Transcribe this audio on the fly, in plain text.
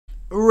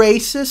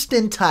Racist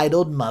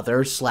entitled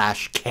mother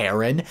 /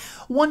 Karen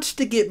wants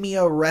to get me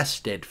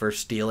arrested for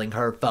stealing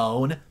her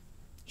phone.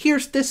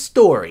 Here's this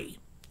story.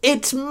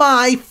 It's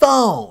my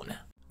phone!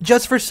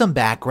 Just for some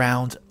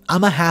background,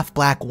 I'm a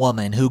half-black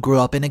woman who grew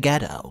up in a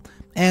ghetto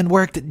and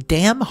worked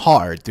damn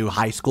hard through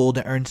high school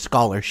to earn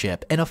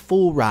scholarship and a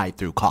full ride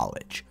through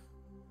college.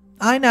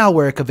 I now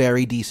work a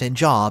very decent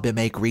job and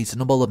make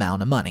reasonable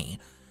amount of money,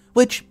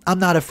 which I'm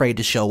not afraid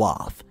to show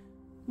off.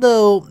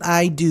 Though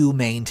I do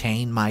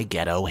maintain my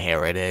ghetto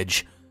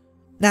heritage.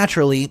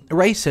 Naturally,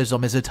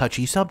 racism is a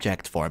touchy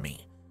subject for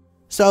me.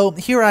 So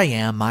here I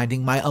am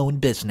minding my own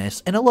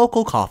business in a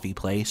local coffee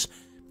place,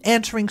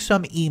 answering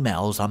some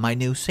emails on my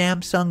new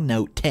Samsung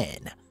Note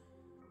 10.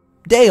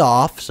 Day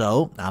off,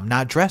 so I'm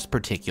not dressed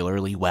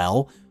particularly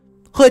well.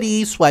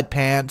 Hoodie,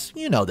 sweatpants,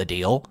 you know the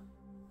deal.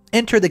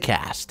 Enter the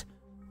cast.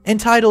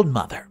 Entitled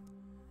Mother.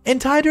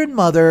 Entitled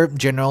Mother,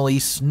 generally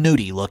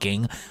snooty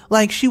looking,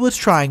 like she was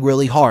trying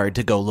really hard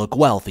to go look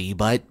wealthy,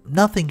 but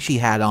nothing she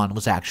had on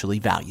was actually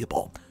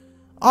valuable.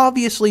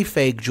 Obviously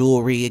fake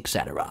jewelry,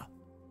 etc.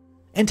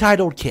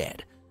 Entitled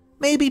Kid.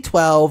 Maybe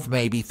 12,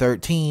 maybe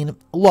 13,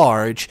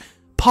 large,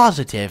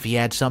 positive he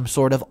had some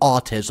sort of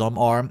autism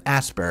or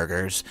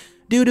Asperger's,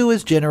 due to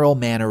his general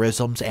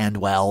mannerisms and,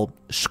 well,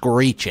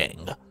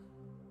 screeching.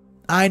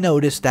 I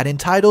noticed that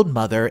Entitled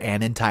Mother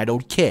and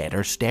Entitled Kid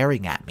are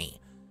staring at me.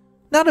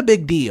 Not a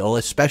big deal,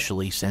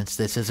 especially since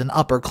this is an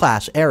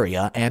upper-class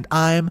area and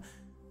I'm,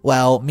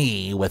 well,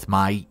 me with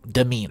my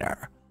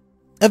demeanor.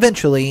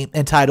 Eventually,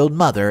 Entitled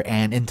Mother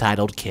and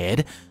Entitled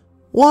Kid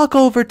walk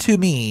over to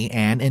me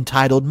and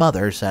Entitled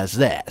Mother says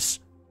this.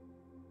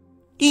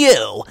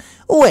 "You,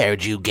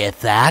 where'd you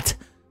get that?"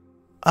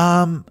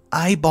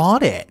 I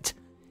bought it."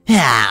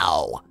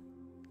 "How?"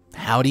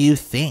 "How do you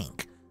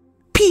think?"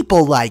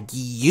 "People like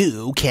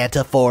you can't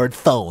afford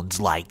phones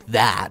like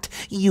that.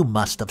 You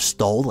must have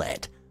stole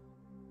it."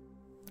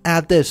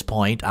 At this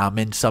point, I'm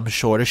in some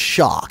sort of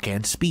shock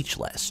and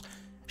speechless.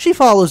 She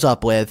follows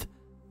up with,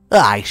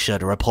 "I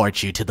should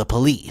report you to the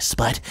police,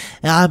 but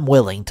I'm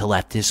willing to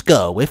let this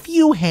go if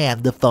you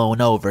hand the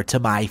phone over to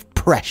my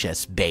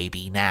precious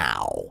baby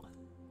now."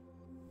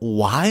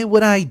 Why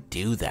would I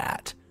do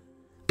that?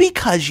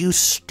 "Because you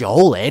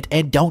stole it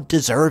and don't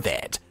deserve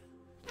it."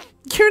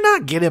 "You're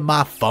not getting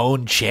my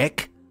phone,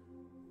 chick."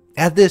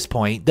 At this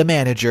point, the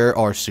manager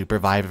or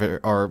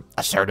supervisor or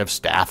assertive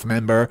staff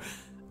member,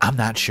 I'm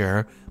not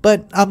sure,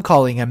 but I'm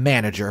calling him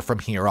manager from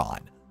here on,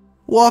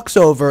 walks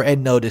over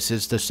and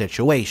notices the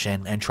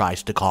situation and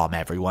tries to calm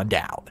everyone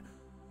down.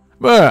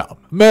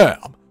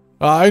 Ma'am,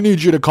 I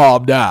need you to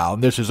calm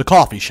down. This is a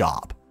coffee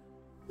shop."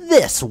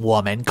 "This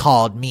woman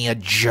called me a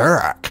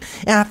jerk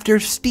after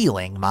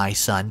stealing my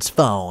son's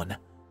phone."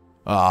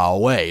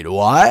 Wait,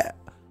 what?"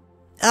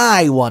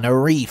 "I want a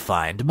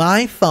refund,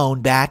 my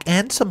phone back,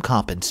 and some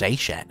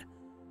compensation."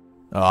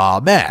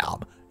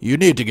 Ma'am, you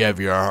need to give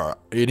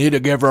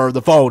her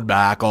the phone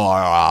back or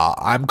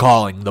I'm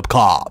calling the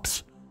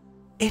cops."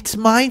 "It's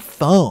my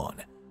phone."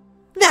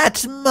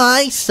 "That's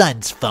my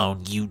son's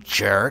phone, you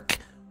jerk."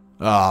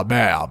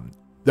 Ma'am,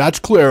 that's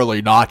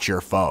clearly not your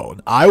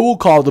phone. I will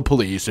call the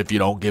police if you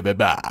don't give it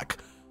back."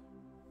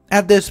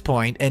 At this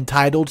point,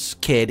 Entitled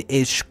Kid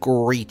is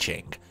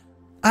screeching.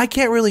 I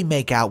can't really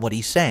make out what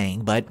he's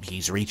saying, but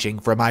he's reaching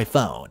for my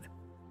phone.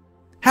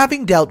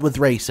 Having dealt with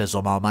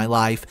racism all my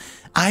life,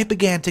 I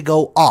began to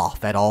go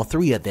off at all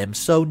three of them,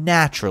 so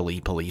naturally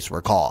police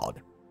were called.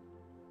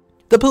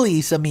 The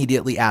police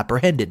immediately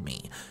apprehended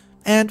me,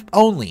 and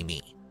only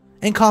me,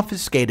 and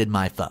confiscated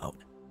my phone.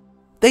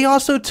 They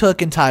also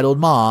took Entitled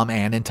Mom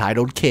and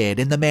Entitled Kid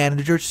in the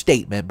manager's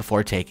statement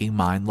before taking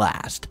mine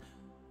last.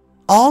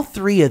 All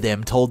three of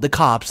them told the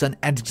cops an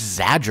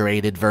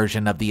exaggerated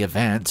version of the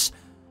events.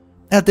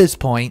 At this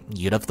point,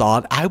 you'd have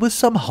thought I was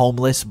some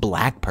homeless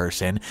black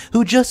person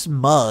who just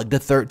mugged a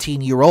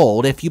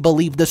 13-year-old if you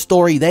believe the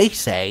story they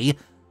say.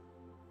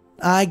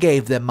 I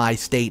gave them my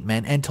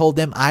statement and told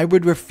them I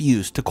would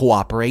refuse to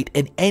cooperate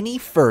in any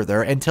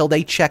further until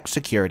they checked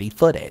security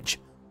footage.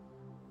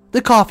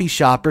 The coffee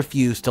shop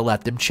refused to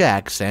let them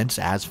check since,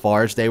 as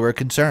far as they were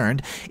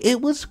concerned,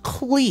 it was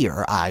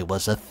clear I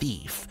was a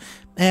thief,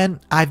 and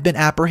I've been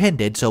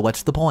apprehended, so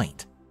what's the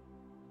point?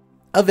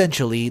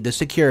 Eventually, the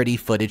security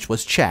footage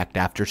was checked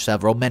after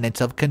several minutes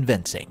of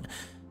convincing,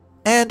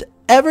 and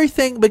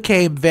everything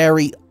became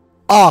very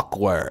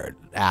awkward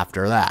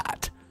after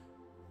that.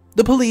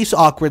 The police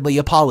awkwardly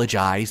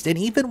apologized and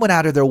even went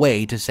out of their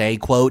way to say,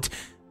 quote,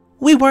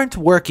 "We weren't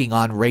working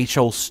on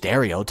racial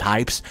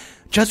stereotypes,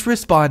 just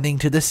responding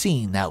to the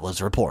scene that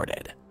was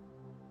reported."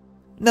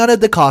 None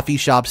of the coffee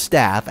shop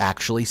staff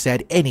actually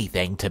said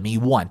anything to me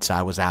once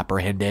I was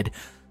apprehended.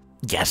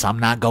 Guess I'm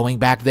not going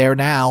back there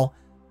now.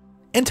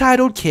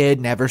 Entitled Kid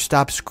never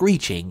stopped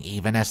screeching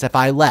even as if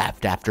I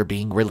left after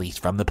being released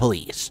from the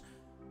police.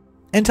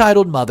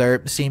 Entitled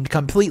Mother seemed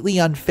completely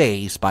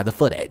unfazed by the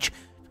footage,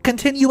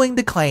 continuing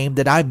to claim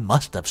that I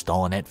must have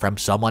stolen it from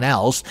someone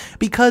else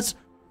because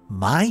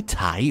my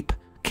type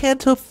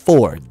can't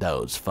afford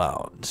those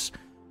phones.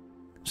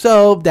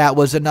 So that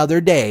was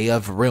another day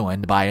of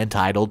ruined by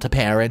entitled to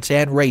parents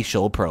and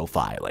racial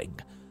profiling.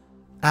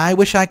 I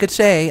wish I could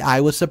say I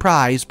was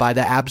surprised by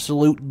the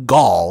absolute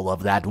gall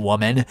of that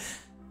woman,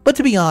 but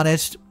to be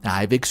honest,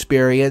 I've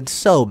experienced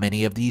so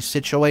many of these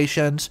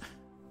situations,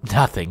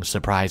 nothing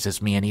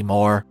surprises me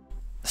anymore.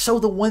 So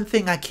the one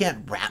thing I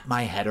can't wrap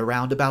my head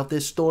around about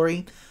this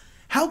story,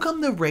 how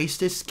come the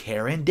racist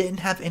Karen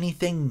didn't have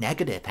anything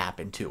negative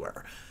happen to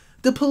her?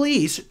 The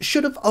police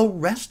should have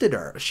arrested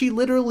her. She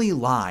literally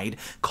lied,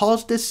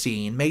 caused a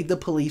scene, made the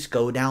police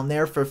go down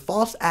there for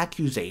false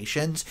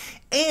accusations,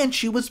 and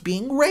she was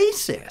being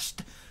racist.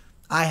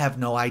 I have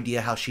no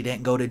idea how she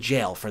didn't go to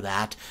jail for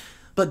that.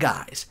 But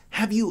guys,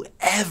 have you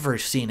ever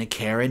seen a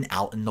Karen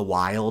out in the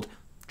wild?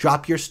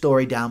 Drop your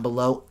story down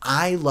below.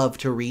 I love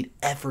to read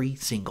every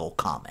single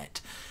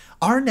comment.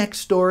 Our next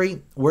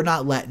story, we're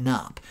not letting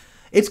up.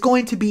 It's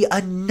going to be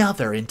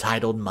another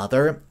entitled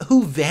mother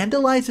who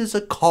vandalizes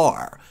a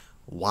car.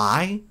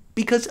 Why?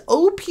 Because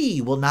OP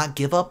will not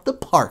give up the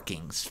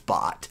parking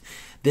spot.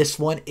 This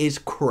one is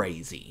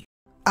crazy.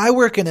 I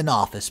work in an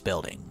office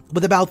building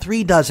with about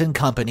 36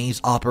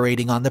 companies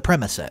operating on the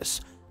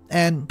premises.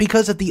 And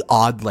because of the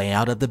odd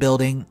layout of the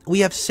building, we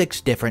have 6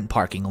 different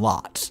parking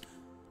lots.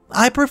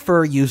 I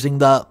prefer using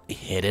the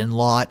hidden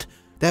lot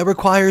that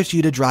requires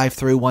you to drive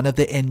through one of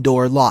the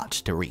indoor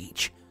lots to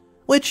reach,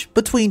 which,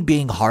 between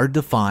being hard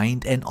to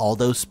find and all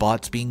those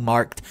spots being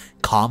marked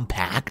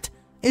compact,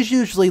 is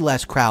usually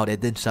less crowded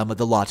than some of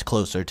the lots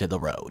closer to the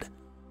road.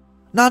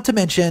 Not to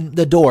mention,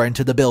 the door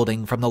into the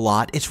building from the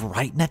lot is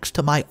right next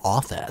to my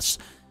office,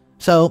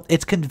 so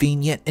it's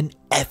convenient in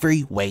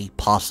every way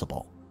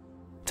possible.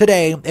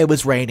 Today, it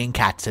was raining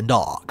cats and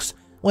dogs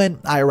when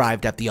I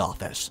arrived at the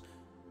office.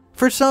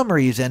 For some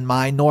reason,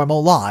 my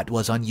normal lot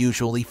was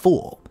unusually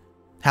full.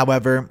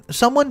 However,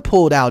 someone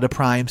pulled out a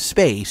prime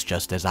space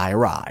just as I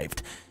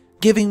arrived,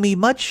 giving me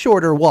much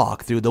shorter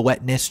walk through the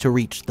wetness to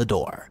reach the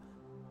door.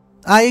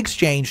 I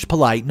exchanged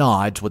polite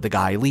nods with the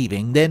guy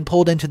leaving, then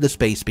pulled into the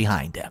space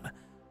behind him.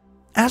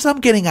 As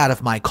I'm getting out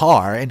of my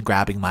car and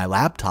grabbing my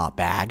laptop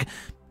bag,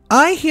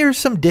 I hear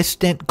some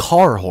distant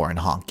car horn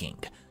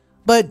honking,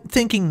 but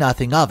thinking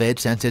nothing of it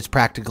since it's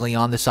practically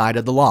on the side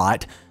of the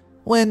lot,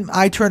 when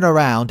I turn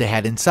around to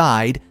head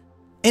inside,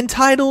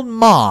 entitled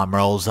mom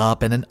rolls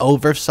up in an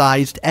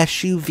oversized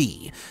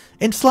SUV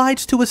and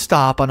slides to a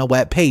stop on a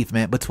wet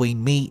pavement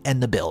between me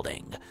and the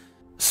building,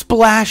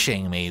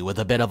 splashing me with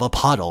a bit of a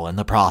puddle in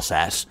the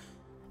process.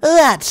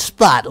 "That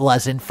spot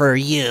wasn't for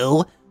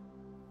you."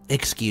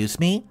 "Excuse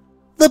me?"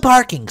 "The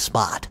parking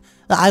spot.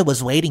 I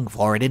was waiting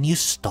for it and you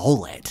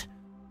stole it."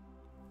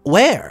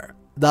 "Where?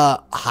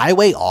 The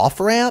highway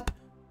off-ramp?"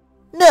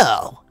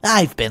 "No,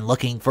 I've been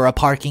looking for a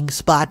parking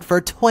spot for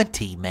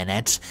 20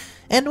 minutes,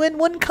 and when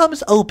one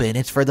comes open,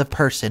 it's for the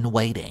person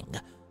waiting."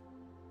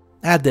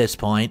 At this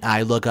point,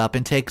 I look up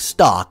and take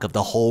stock of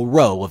the whole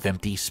row of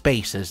empty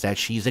spaces that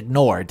she's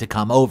ignored to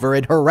come over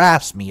and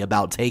harass me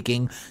about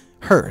taking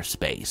her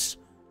space.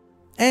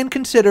 And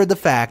consider the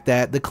fact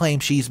that the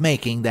claim she's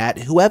making that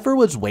whoever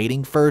was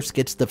waiting first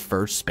gets the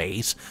first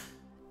space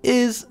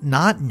is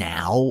not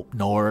now,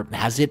 nor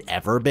has it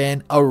ever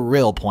been, a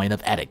real point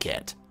of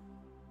etiquette.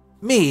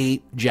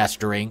 Me,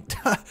 gesturing,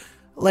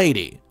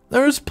 "Lady,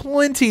 there's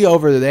plenty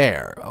over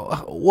there.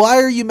 Why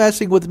are you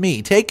messing with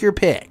me? Take your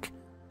pick."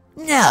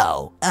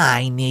 "No,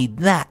 I need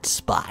that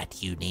spot.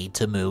 You need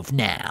to move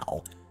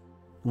now."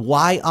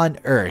 "Why on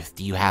earth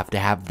do you have to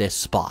have this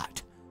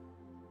spot?"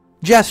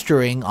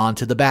 Gesturing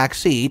onto the back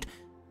seat,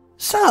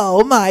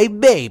 "So my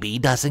baby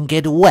doesn't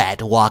get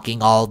wet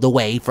walking all the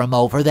way from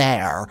over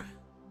there."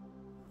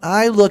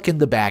 I look in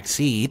the back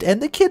seat,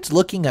 and the kid's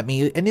looking at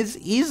me and is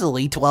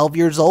easily 12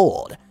 years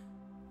old.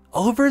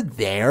 Over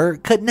there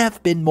couldn't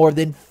have been more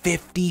than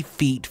 50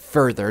 feet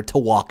further to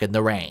walk in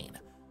the rain.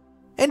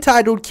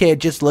 Entitled kid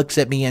just looks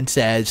at me and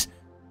says,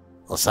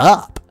 "What's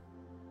up?"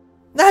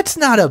 "That's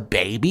not a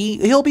baby.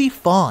 He'll be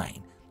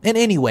fine. And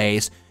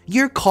anyways,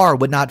 your car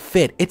would not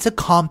fit. It's a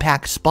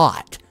compact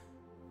spot."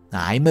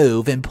 I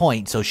move and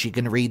point so she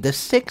can read the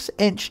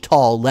 6-inch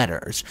tall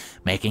letters,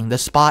 making the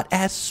spot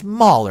as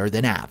smaller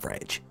than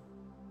average.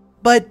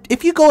 But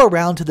if you go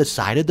around to the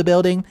side of the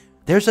building,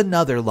 there's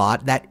another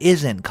lot that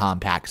isn't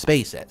compact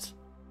spaces.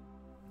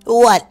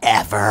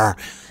 "Whatever.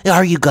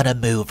 Are you gonna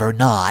move or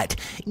not?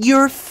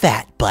 Your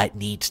fat butt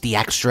needs the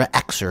extra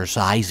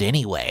exercise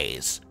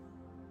anyways."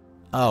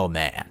 Oh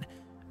man.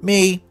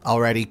 Me,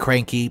 already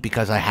cranky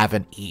because I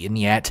haven't eaten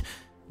yet,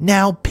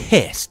 now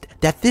pissed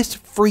that this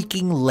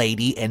freaking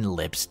lady in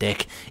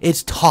lipstick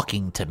is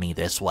talking to me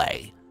this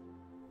way.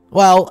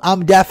 Well,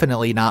 I'm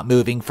definitely not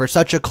moving for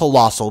such a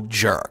colossal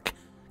jerk.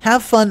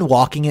 Have fun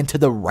walking into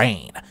the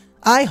rain.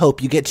 I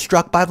hope you get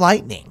struck by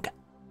lightning.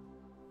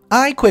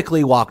 I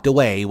quickly walked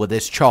away with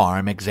this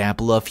charm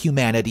example of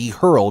humanity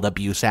hurled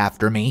abuse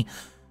after me.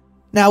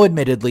 Now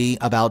admittedly,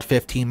 about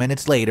 15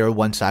 minutes later,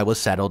 once I was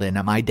settled in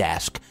at my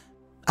desk,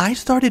 I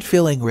started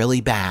feeling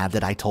really bad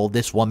that I told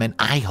this woman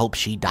I hope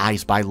she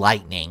dies by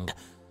lightning.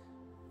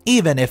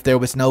 Even if there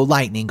was no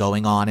lightning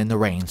going on in the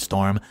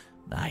rainstorm,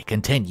 I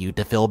continued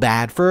to feel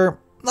bad for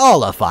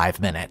all of 5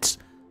 minutes,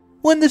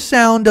 when the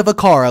sound of a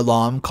car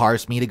alarm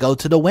caused me to go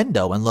to the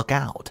window and look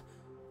out.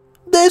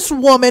 This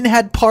woman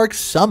had parked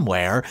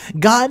somewhere,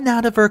 gotten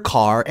out of her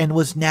car, and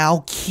was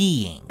now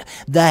keying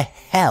the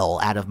hell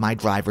out of my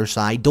driver's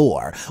side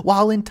door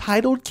while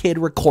Entitled Kid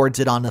records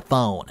it on the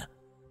phone.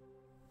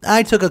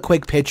 I took a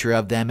quick picture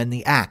of them in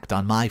the act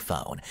on my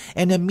phone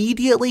and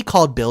immediately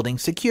called building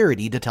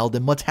security to tell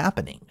them what's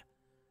happening.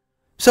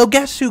 So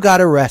guess who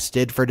got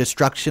arrested for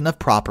destruction of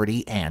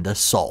property and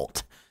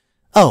assault?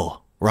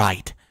 Oh,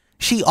 right.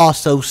 She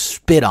also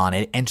spit on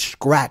it and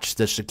scratched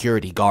the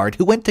security guard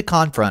who went to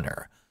confront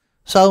her.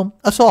 So,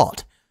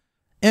 assault.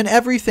 And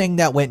everything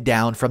that went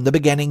down from the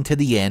beginning to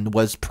the end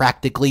was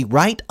practically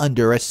right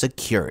under a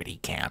security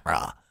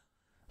camera.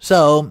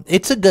 So,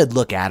 it's a good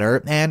look at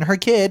her and her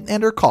kid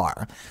and her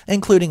car,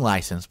 including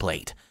license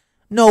plate.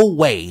 No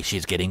way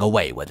she's getting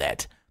away with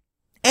it.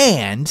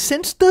 And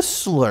since the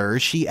slur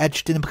she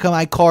etched into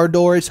my car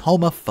door is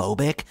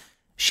homophobic,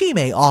 she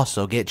may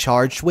also get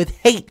charged with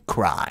hate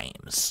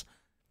crimes.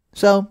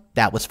 So,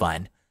 that was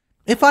fun.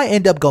 If I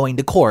end up going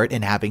to court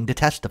and having to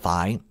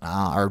testify,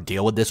 or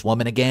deal with this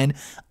woman again,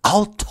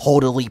 I'll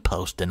totally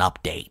post an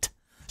update.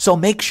 So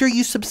make sure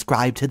you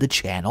subscribe to the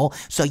channel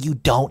so you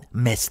don't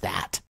miss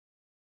that.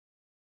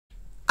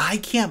 I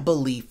can't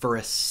believe for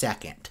a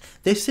second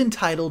this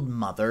entitled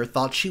mother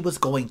thought she was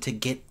going to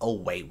get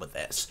away with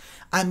this.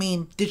 I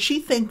mean, did she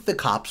think the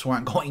cops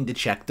weren't going to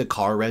check the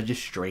car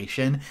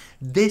registration?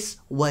 This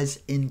was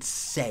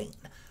insane.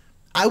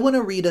 I want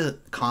to read a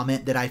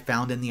comment that I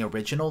found in the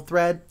original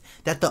thread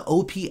that the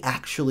OP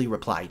actually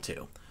replied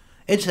to.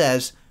 It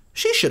says,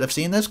 "She should have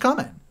seen this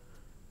coming."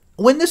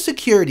 When the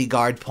security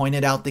guard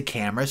pointed out the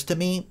cameras to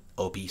me,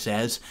 OP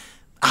says,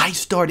 I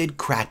started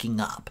cracking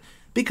up.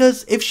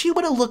 Because if she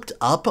would have looked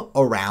up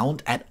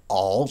around at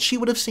all, she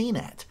would have seen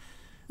it.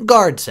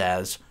 Guard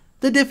says,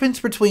 the difference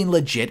between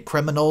legit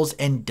criminals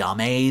and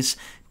dumbass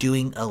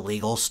doing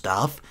illegal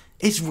stuff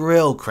is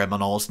real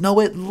criminals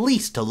know at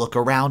least to look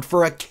around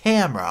for a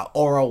camera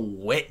or a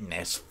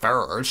witness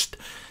first.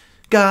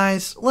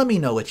 Guys, let me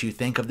know what you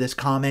think of this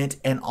comment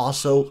and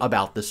also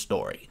about the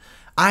story.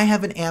 I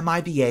have an Am I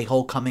the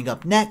A-hole coming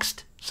up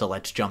next, so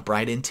let's jump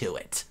right into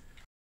it.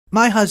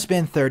 My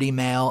husband, 30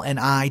 male, and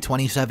I,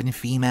 27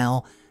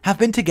 female, have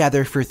been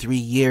together for 3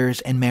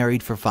 years and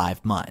married for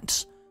 5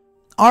 months.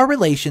 Our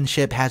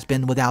relationship has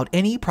been without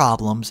any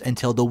problems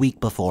until the week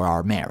before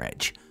our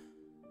marriage.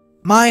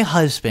 My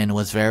husband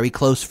was very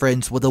close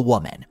friends with a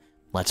woman,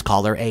 let's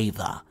call her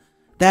Ava,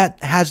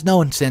 that has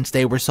known since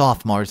they were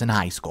sophomores in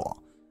high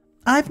school.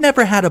 I've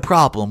never had a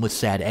problem with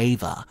said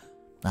Ava.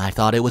 I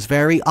thought it was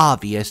very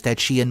obvious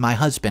that she and my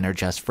husband are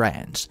just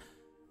friends.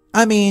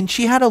 I mean,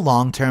 she had a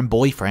long-term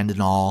boyfriend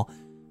and all,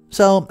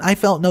 so I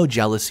felt no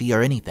jealousy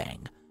or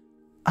anything.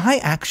 I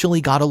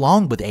actually got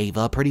along with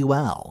Ava pretty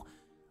well.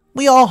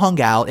 We all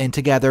hung out and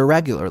together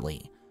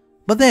regularly.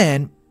 But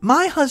then,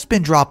 my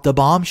husband dropped a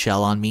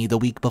bombshell on me the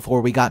week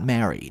before we got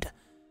married.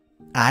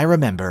 I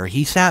remember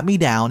he sat me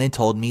down and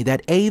told me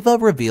that Ava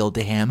revealed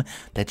to him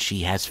that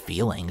she has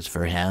feelings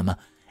for him,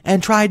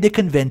 and tried to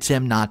convince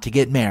him not to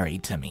get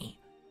married to me.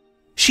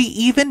 She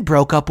even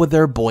broke up with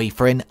her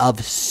boyfriend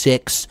of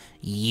 6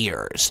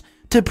 years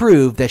to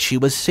prove that she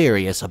was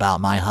serious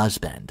about my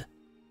husband.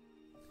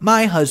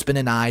 My husband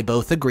and I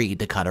both agreed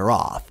to cut her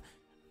off.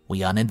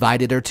 We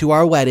uninvited her to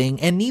our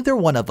wedding, and neither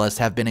one of us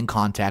have been in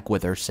contact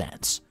with her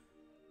since.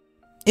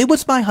 It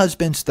was my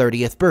husband's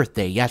 30th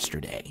birthday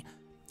yesterday.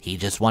 He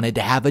just wanted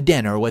to have a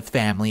dinner with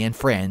family and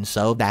friends,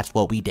 so that's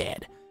what we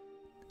did.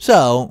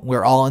 So,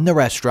 we're all in the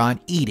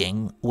restaurant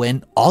eating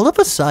when all of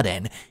a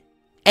sudden,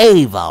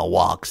 Ava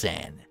walks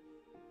in.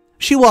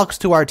 She walks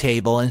to our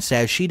table and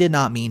says she did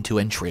not mean to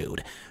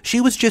intrude. She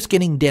was just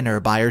getting dinner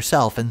by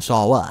herself and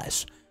saw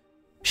us.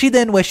 She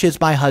then wishes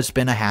my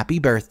husband a happy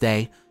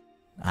birthday.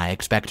 I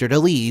expect her to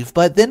leave,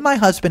 but then my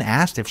husband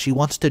asked if she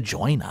wants to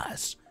join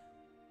us.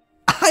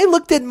 I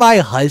looked at my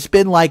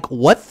husband like,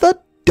 what the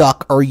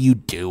duck are you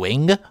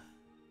doing?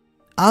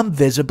 I'm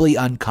visibly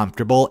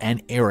uncomfortable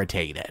and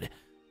irritated.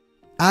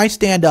 I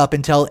stand up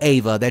and tell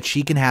Ava that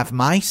she can have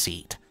my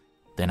seat.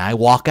 Then I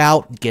walk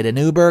out, get an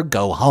Uber,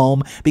 go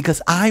home,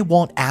 because I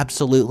want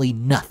absolutely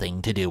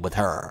nothing to do with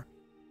her.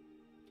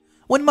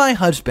 When my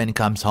husband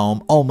comes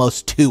home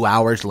almost 2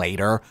 hours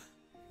later,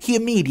 he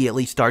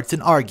immediately starts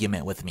an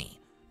argument with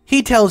me.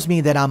 He tells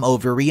me that I'm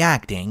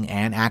overreacting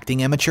and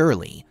acting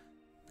immaturely.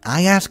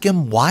 I ask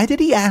him why did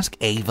he ask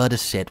Ava to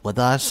sit with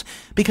us,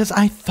 because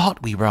I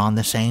thought we were on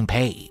the same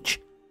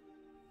page.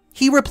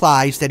 He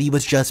replies that he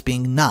was just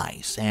being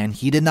nice and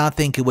he did not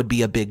think it would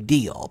be a big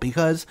deal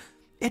because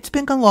it's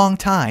been a long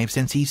time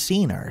since he's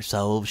seen her,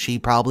 so she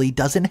probably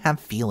doesn't have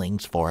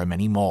feelings for him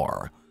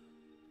anymore.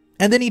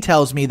 And then he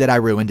tells me that I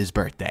ruined his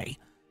birthday.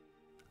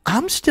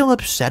 I'm still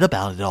upset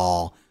about it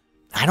all.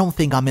 I don't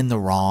think I'm in the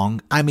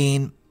wrong. I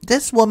mean,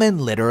 this woman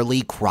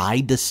literally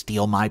cried to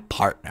steal my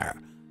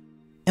partner.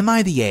 Am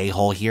I the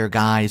a-hole here,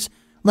 guys?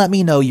 Let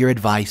me know your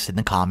advice in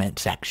the comment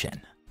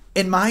section.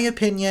 In my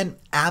opinion,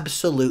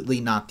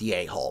 absolutely not the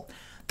a-hole.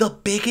 The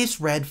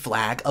biggest red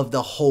flag of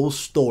the whole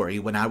story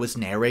when I was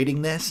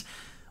narrating this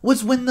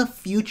was when the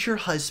future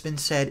husband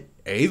said,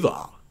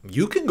 "Ava,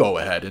 you can go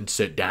ahead and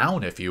sit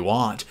down if you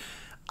want."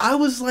 I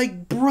was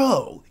like,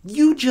 bro,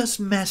 you just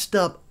messed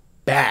up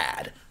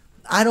bad.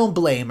 I don't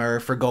blame her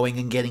for going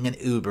and getting an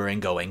Uber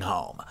and going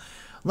home.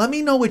 Let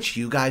me know what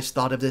you guys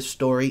thought of this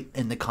story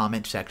in the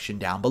comment section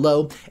down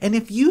below. And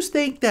if you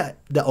think that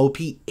the OP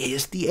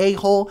is the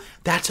a-hole,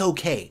 that's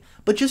okay.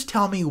 But just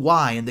tell me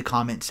why in the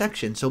comment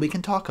section so we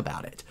can talk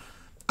about it.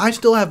 I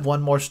still have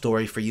one more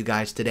story for you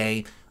guys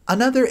today.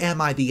 Another Am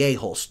I the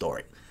A-hole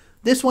story.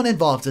 This one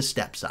involves a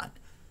stepson.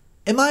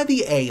 Am I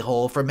the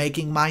a-hole for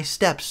making my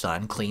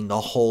stepson clean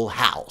the whole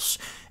house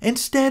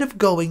instead of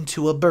going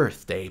to a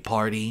birthday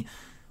party?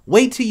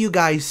 Wait till you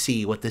guys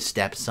see what the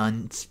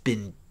stepson's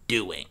been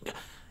doing.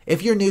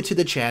 If you're new to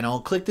the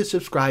channel, click the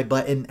subscribe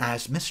button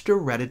as Mr.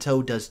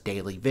 Reddito does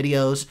daily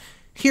videos.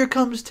 Here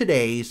comes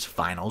today's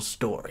final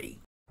story.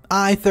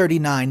 I,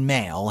 39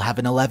 male, have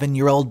an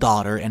 11-year-old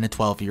daughter and a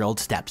 12-year-old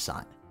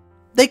stepson.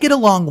 They get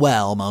along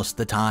well most of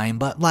the time,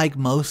 but like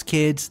most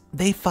kids,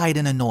 they fight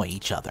and annoy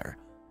each other.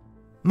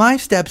 My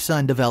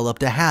stepson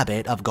developed a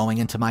habit of going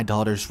into my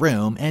daughter's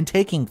room and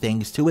taking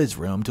things to his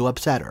room to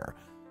upset her.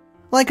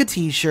 Like a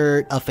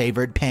t-shirt, a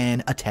favorite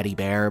pen, a teddy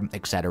bear,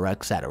 etc.,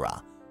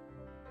 etc.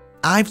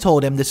 I've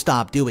told him to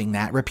stop doing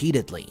that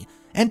repeatedly,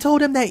 and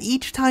told him that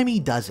each time he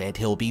does it,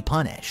 he'll be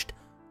punished.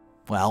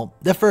 Well,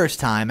 the first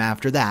time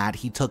after that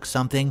he took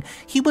something,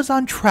 he was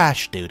on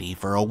trash duty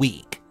for a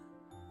week.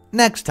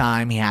 Next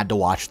time he had to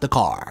wash the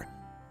car.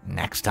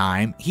 Next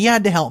time he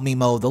had to help me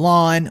mow the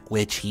lawn,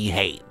 which he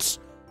hates.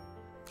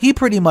 He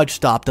pretty much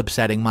stopped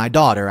upsetting my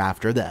daughter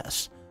after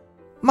this.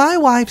 My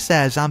wife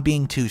says I'm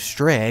being too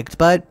strict,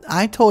 but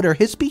I told her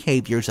his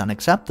behavior's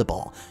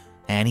unacceptable,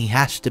 and he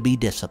has to be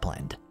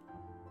disciplined.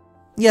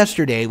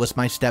 Yesterday was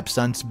my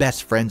stepson's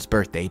best friend's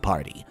birthday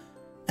party,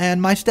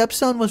 and my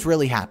stepson was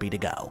really happy to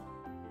go.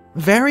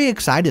 Very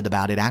excited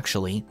about it,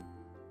 actually.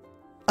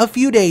 A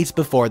few days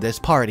before this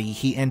party,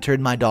 he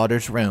entered my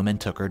daughter's room and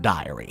took her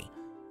diary.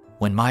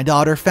 When my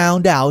daughter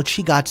found out,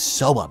 she got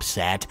so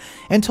upset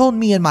and told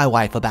me and my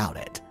wife about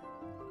it.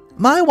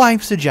 My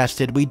wife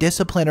suggested we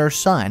discipline her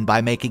son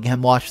by making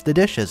him wash the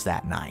dishes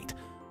that night.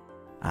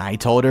 I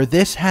told her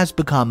this has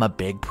become a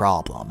big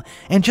problem,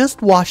 and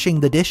just washing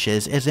the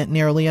dishes isn't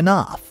nearly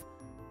enough.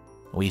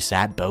 We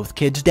sat both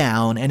kids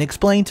down and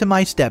explained to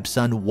my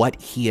stepson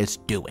what he is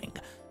doing.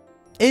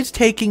 It's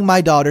taking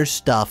my daughter's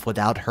stuff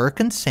without her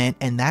consent,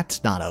 and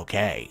that's not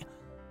okay.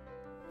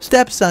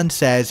 Stepson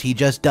says he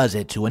just does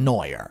it to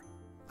annoy her.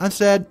 I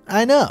said,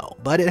 I know,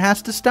 but it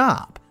has to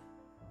stop.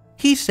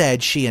 He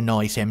said she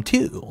annoys him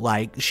too,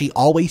 like she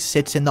always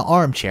sits in the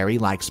armchair he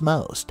likes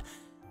most.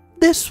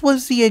 This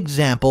was the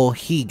example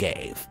he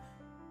gave.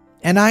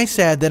 And I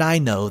said that I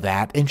know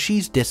that and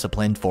she's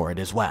disciplined for it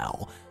as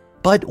well.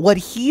 But what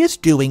he is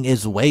doing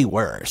is way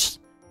worse.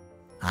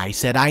 I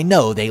said I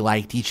know they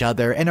liked each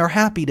other and are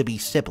happy to be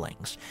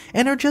siblings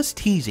and are just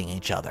teasing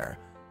each other.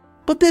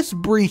 But this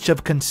breach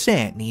of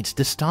consent needs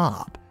to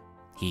stop.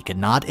 He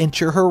cannot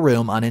enter her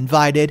room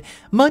uninvited,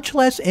 much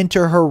less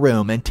enter her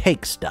room and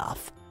take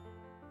stuff.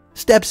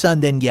 Stepson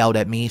then yelled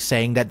at me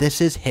saying that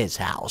this is his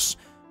house.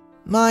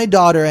 My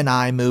daughter and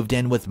I moved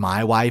in with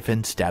my wife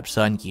and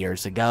stepson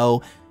years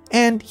ago,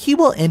 and he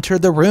will enter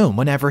the room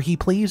whenever he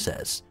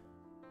pleases.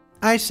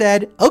 I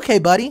said, okay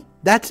buddy,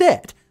 that's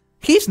it.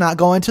 He's not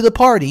going to the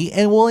party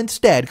and will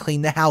instead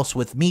clean the house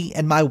with me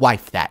and my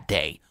wife that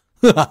day.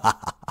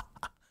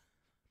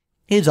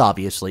 He's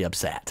obviously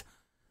upset.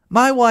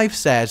 My wife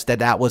says that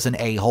that was an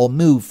a-hole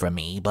move from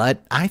me,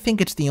 but I think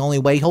it's the only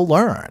way he'll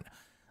learn.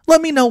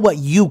 Let me know what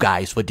you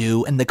guys would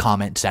do in the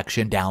comment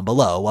section down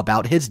below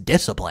about his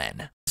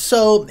discipline.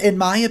 So, in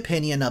my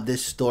opinion of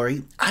this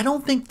story, I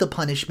don't think the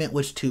punishment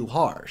was too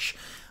harsh.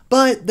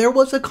 But there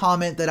was a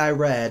comment that I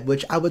read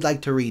which I would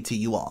like to read to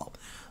you all.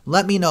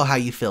 Let me know how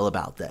you feel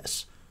about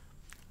this.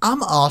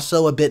 I'm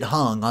also a bit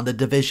hung on the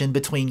division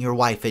between your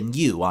wife and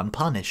you on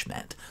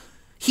punishment.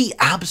 He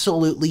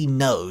absolutely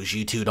knows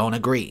you two don't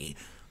agree.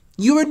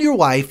 You and your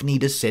wife need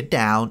to sit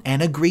down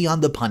and agree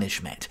on the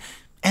punishment.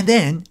 And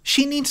then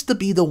she needs to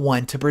be the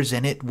one to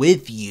present it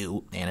with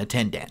you in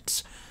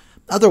attendance.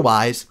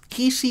 Otherwise,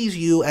 he sees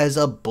you as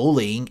a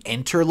bullying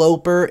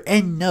interloper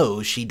and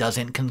knows she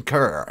doesn't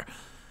concur.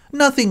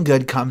 Nothing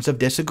good comes of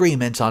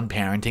disagreements on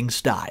parenting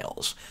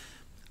styles.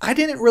 I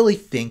didn't really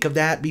think of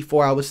that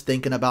before I was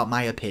thinking about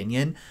my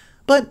opinion,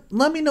 but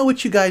let me know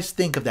what you guys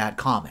think of that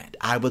comment.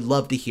 I would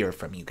love to hear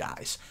from you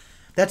guys.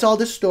 That's all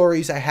the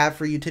stories I have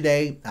for you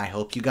today. I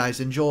hope you guys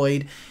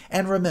enjoyed.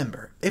 And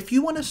remember, if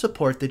you want to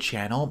support the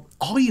channel,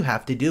 all you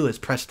have to do is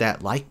press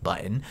that like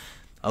button.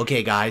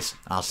 Okay guys,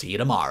 I'll see you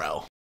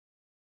tomorrow.